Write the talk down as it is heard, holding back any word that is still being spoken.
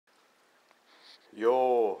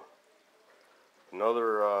Yo,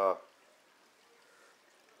 another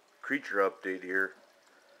creature update here.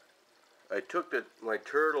 I took my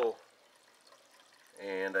turtle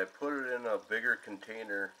and I put it in a bigger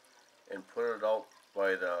container and put it out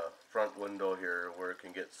by the front window here where it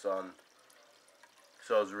can get sun.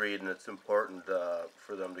 So I was reading it's important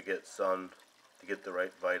for them to get sun to get the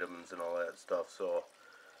right vitamins and all that stuff. So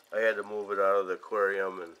I had to move it out of the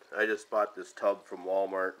aquarium, and I just bought this tub from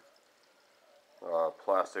Walmart.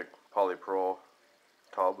 Plastic polypro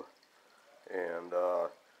tub, and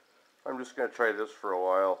I'm just going to try this for a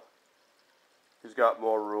while. He's got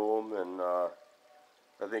more room, and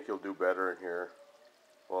I think he'll do better in here.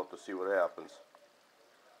 We'll have to see what happens.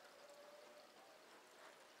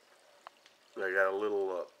 I got a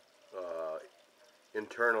little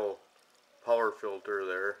internal power filter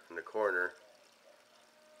there in the corner,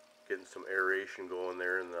 getting some aeration going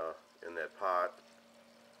there in that pot.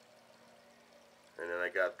 And then I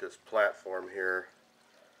got this platform here.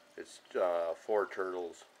 It's 4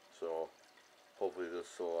 turtles, so hopefully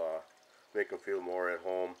this will make them feel more at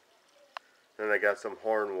home. Then I got some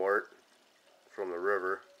hornwort from the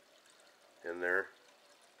river in there,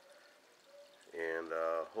 and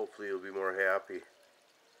hopefully you'll be more happy.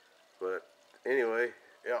 But anyway,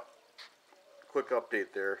 yeah, quick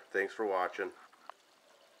update there. Thanks for watching.